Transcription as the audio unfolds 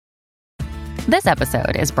This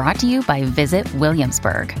episode is brought to you by Visit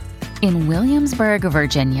Williamsburg. In Williamsburg,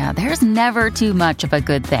 Virginia, there's never too much of a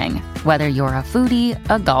good thing. Whether you're a foodie,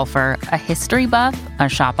 a golfer, a history buff, a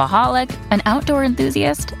shopaholic, an outdoor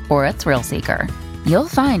enthusiast, or a thrill seeker, you'll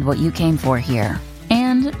find what you came for here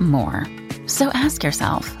and more. So ask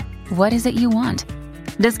yourself, what is it you want?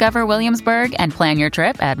 Discover Williamsburg and plan your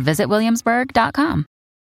trip at visitwilliamsburg.com.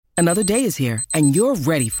 Another day is here, and you're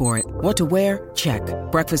ready for it. What to wear? Check.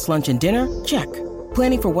 Breakfast, lunch, and dinner? Check.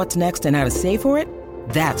 Planning for what's next and how to save for it?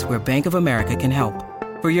 That's where Bank of America can help.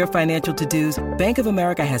 For your financial to-dos, Bank of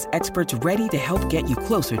America has experts ready to help get you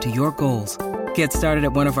closer to your goals. Get started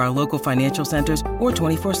at one of our local financial centers or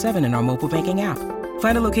 24/7 in our mobile banking app.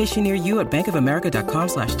 Find a location near you at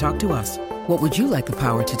bankofamerica.com/talktous. What would you like the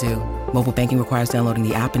power to do? Mobile banking requires downloading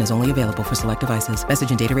the app and is only available for select devices. Message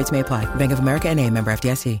and data rates may apply. Bank of America N.A., member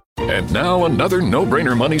FDIC. And now another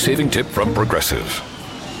no-brainer money-saving tip from Progressive.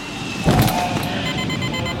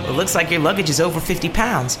 It looks like your luggage is over 50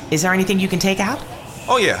 pounds. Is there anything you can take out?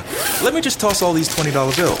 Oh, yeah. Let me just toss all these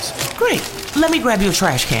 $20 bills. Great. Let me grab you a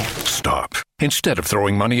trash can. Stop. Instead of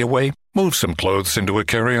throwing money away, move some clothes into a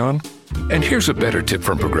carry-on. And here's a better tip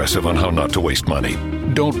from Progressive on how not to waste money.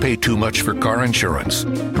 Don't pay too much for car insurance.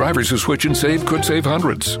 Drivers who switch and save could save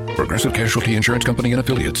hundreds. Progressive Casualty Insurance Company and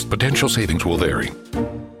Affiliates. Potential savings will vary.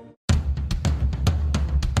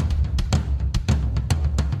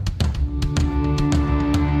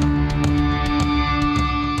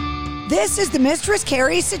 This is the Mistress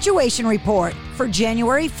Carrie Situation Report for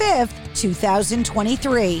January 5th,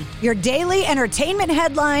 2023. Your daily entertainment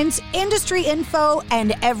headlines, industry info,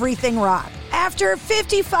 and everything rock. After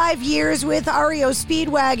 55 years with REO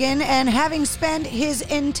Speedwagon and having spent his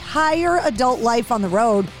entire adult life on the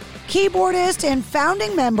road, keyboardist and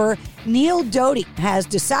founding member Neil Doty has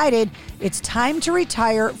decided it's time to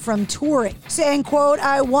retire from touring, saying, quote,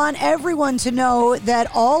 "I want everyone to know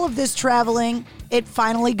that all of this traveling, it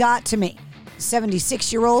finally got to me." The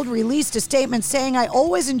 76-year-old released a statement saying, "I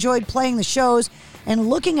always enjoyed playing the shows and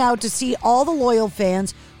looking out to see all the loyal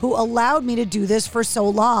fans who allowed me to do this for so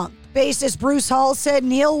long." Bassist Bruce Hall said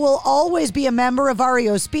Neil will always be a member of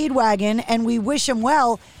REO Speedwagon, and we wish him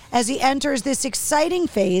well as he enters this exciting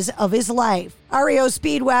phase of his life. REO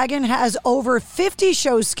Speedwagon has over 50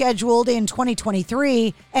 shows scheduled in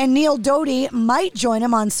 2023, and Neil Doty might join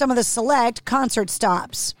him on some of the select concert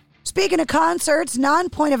stops. Speaking of concerts,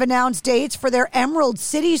 Nonpoint have announced dates for their Emerald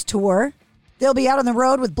Cities tour. They'll be out on the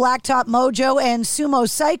road with Blacktop Mojo and Sumo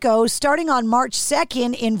Psycho starting on March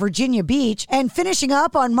 2nd in Virginia Beach and finishing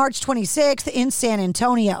up on March 26th in San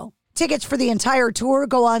Antonio. Tickets for the entire tour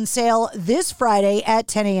go on sale this Friday at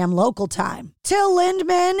 10 a.m. local time. Till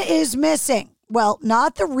Lindemann is missing. Well,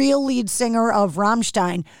 not the real lead singer of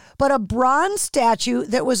Rammstein, but a bronze statue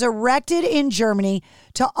that was erected in Germany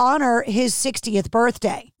to honor his 60th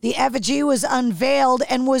birthday. The effigy was unveiled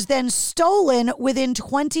and was then stolen within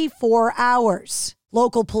 24 hours.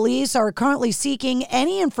 Local police are currently seeking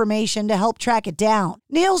any information to help track it down.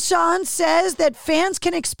 Neil Schon says that fans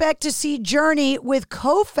can expect to see Journey with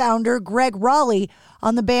co-founder Greg Raleigh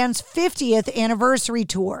on the band's 50th anniversary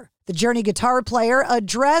tour. The Journey guitar player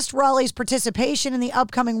addressed Raleigh's participation in the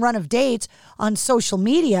upcoming run of dates on social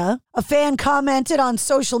media. A fan commented on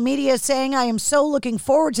social media saying, "I am so looking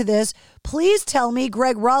forward to this. Please tell me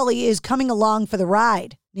Greg Raleigh is coming along for the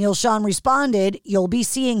ride." Neil Schon responded, "You'll be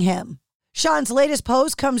seeing him." Sean's latest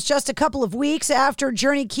post comes just a couple of weeks after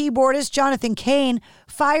Journey keyboardist Jonathan Cain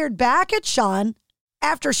fired back at Sean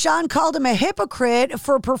after Sean called him a hypocrite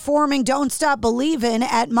for performing Don't Stop Believin'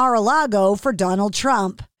 at Mar-a-Lago for Donald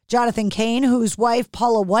Trump. Jonathan Cain, whose wife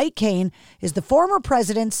Paula White Cain is the former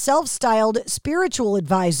president's self-styled spiritual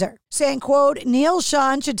advisor, saying, quote, "Neil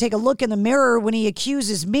Schon should take a look in the mirror when he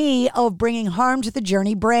accuses me of bringing harm to the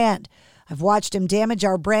Journey brand. I've watched him damage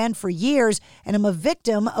our brand for years, and I'm a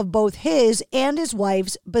victim of both his and his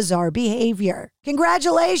wife's bizarre behavior."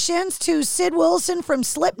 Congratulations to Sid Wilson from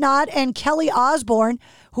Slipknot and Kelly Osbourne,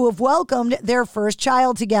 who have welcomed their first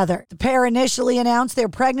child together. The pair initially announced their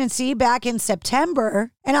pregnancy back in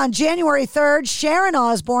September, and on January 3rd, Sharon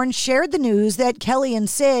Osbourne shared the news that Kelly and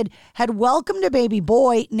Sid had welcomed a baby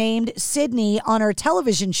boy named Sydney on her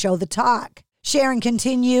television show, The Talk. Sharon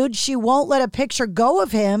continued, "She won't let a picture go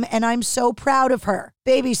of him, and I'm so proud of her."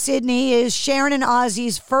 Baby Sydney is Sharon and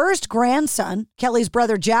Ozzy's first grandson. Kelly's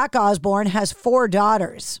brother Jack Osbourne has 4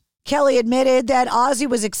 daughters. Kelly admitted that Ozzy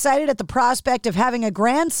was excited at the prospect of having a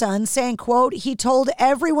grandson, saying, quote, "He told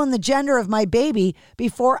everyone the gender of my baby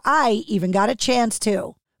before I even got a chance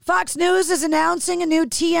to." Fox News is announcing a new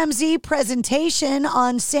TMZ presentation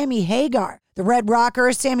on Sammy Hagar. The Red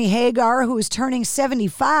Rocker, Sammy Hagar, who is turning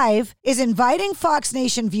 75, is inviting Fox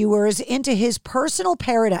Nation viewers into his personal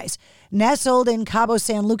paradise, nestled in Cabo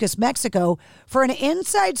San Lucas, Mexico, for an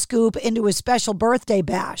inside scoop into his special birthday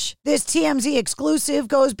bash. This TMZ exclusive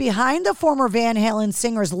goes behind the former Van Halen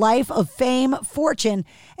singer's life of fame, fortune,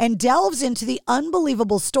 and delves into the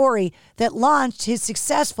unbelievable story that launched his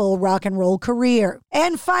successful rock and roll career.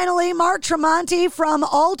 And finally, Mark Tremonti from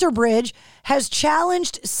Alter Bridge has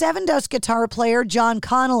challenged Seven Dust guitar player John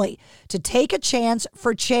Connolly to take a chance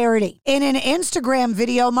for charity. In an Instagram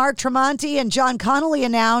video, Mark Tremonti and John Connolly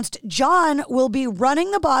announced John will be running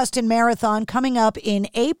the Boston Marathon coming up in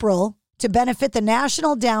April to benefit the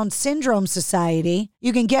National Down Syndrome Society.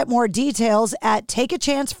 You can get more details at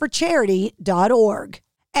takeachanceforcharity.org.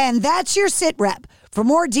 And that's your Sit Rep. For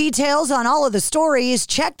more details on all of the stories,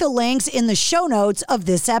 check the links in the show notes of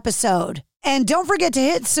this episode. And don't forget to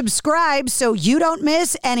hit subscribe so you don't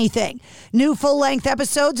miss anything. New full-length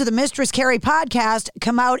episodes of the Mistress Carrie podcast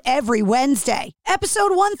come out every Wednesday.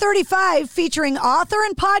 Episode 135, featuring author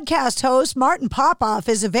and podcast host Martin Popoff,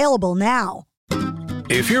 is available now.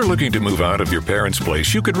 If you're looking to move out of your parents'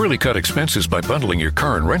 place, you could really cut expenses by bundling your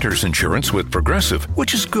car and renter's insurance with Progressive,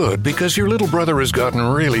 which is good because your little brother has gotten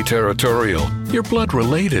really territorial. You're blood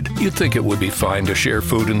related. You'd think it would be fine to share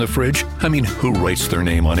food in the fridge. I mean, who writes their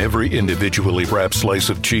name on every individually wrapped slice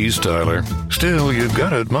of cheese, Tyler? Still, you've got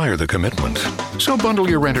to admire the commitment. So bundle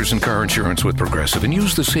your renter's and car insurance with Progressive and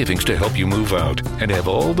use the savings to help you move out and have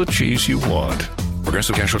all the cheese you want.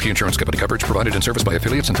 Progressive Casualty Insurance Company. Coverage provided and serviced by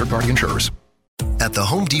affiliates and third-party insurers. At the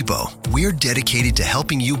Home Depot, we're dedicated to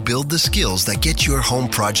helping you build the skills that get your home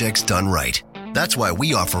projects done right. That's why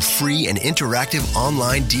we offer free and interactive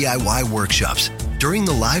online DIY workshops. During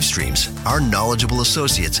the live streams, our knowledgeable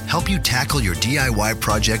associates help you tackle your DIY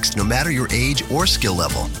projects no matter your age or skill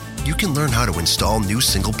level. You can learn how to install new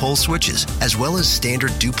single-pole switches, as well as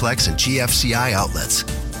standard duplex and GFCI outlets.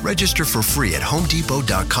 Register for free at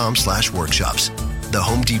homedepot.com/workshops. The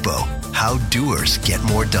Home Depot, how doers get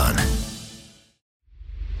more done.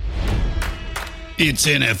 It's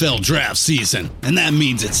NFL draft season, and that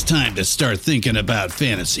means it's time to start thinking about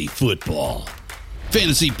fantasy football.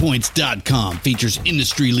 FantasyPoints.com features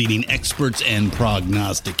industry-leading experts and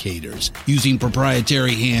prognosticators using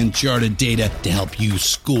proprietary hand-charted data to help you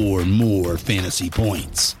score more fantasy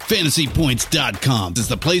points. FantasyPoints.com is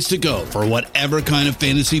the place to go for whatever kind of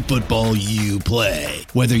fantasy football you play.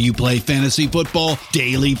 Whether you play fantasy football,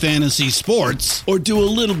 daily fantasy sports, or do a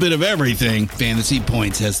little bit of everything, Fantasy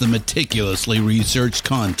Points has the meticulously researched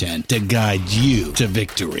content to guide you to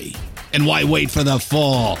victory. And why wait for the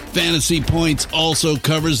fall? Fantasy Points also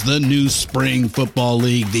covers the new spring football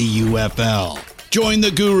league, the UFL. Join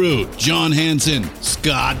the guru, John Hansen,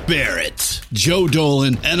 Scott Barrett, Joe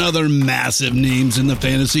Dolan, and other massive names in the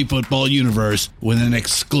fantasy football universe with an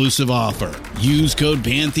exclusive offer. Use code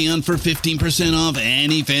Pantheon for 15% off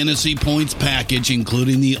any Fantasy Points package,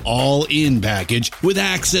 including the all-in package, with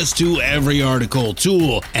access to every article,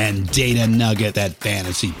 tool, and data nugget that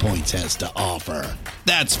Fantasy Points has to offer.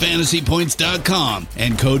 That's FantasyPoints.com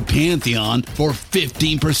and code Pantheon for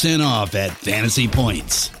 15% off at Fantasy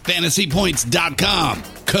Points. FantasyPoints.com,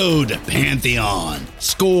 code Pantheon.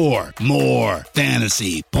 Score more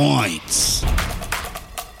fantasy points.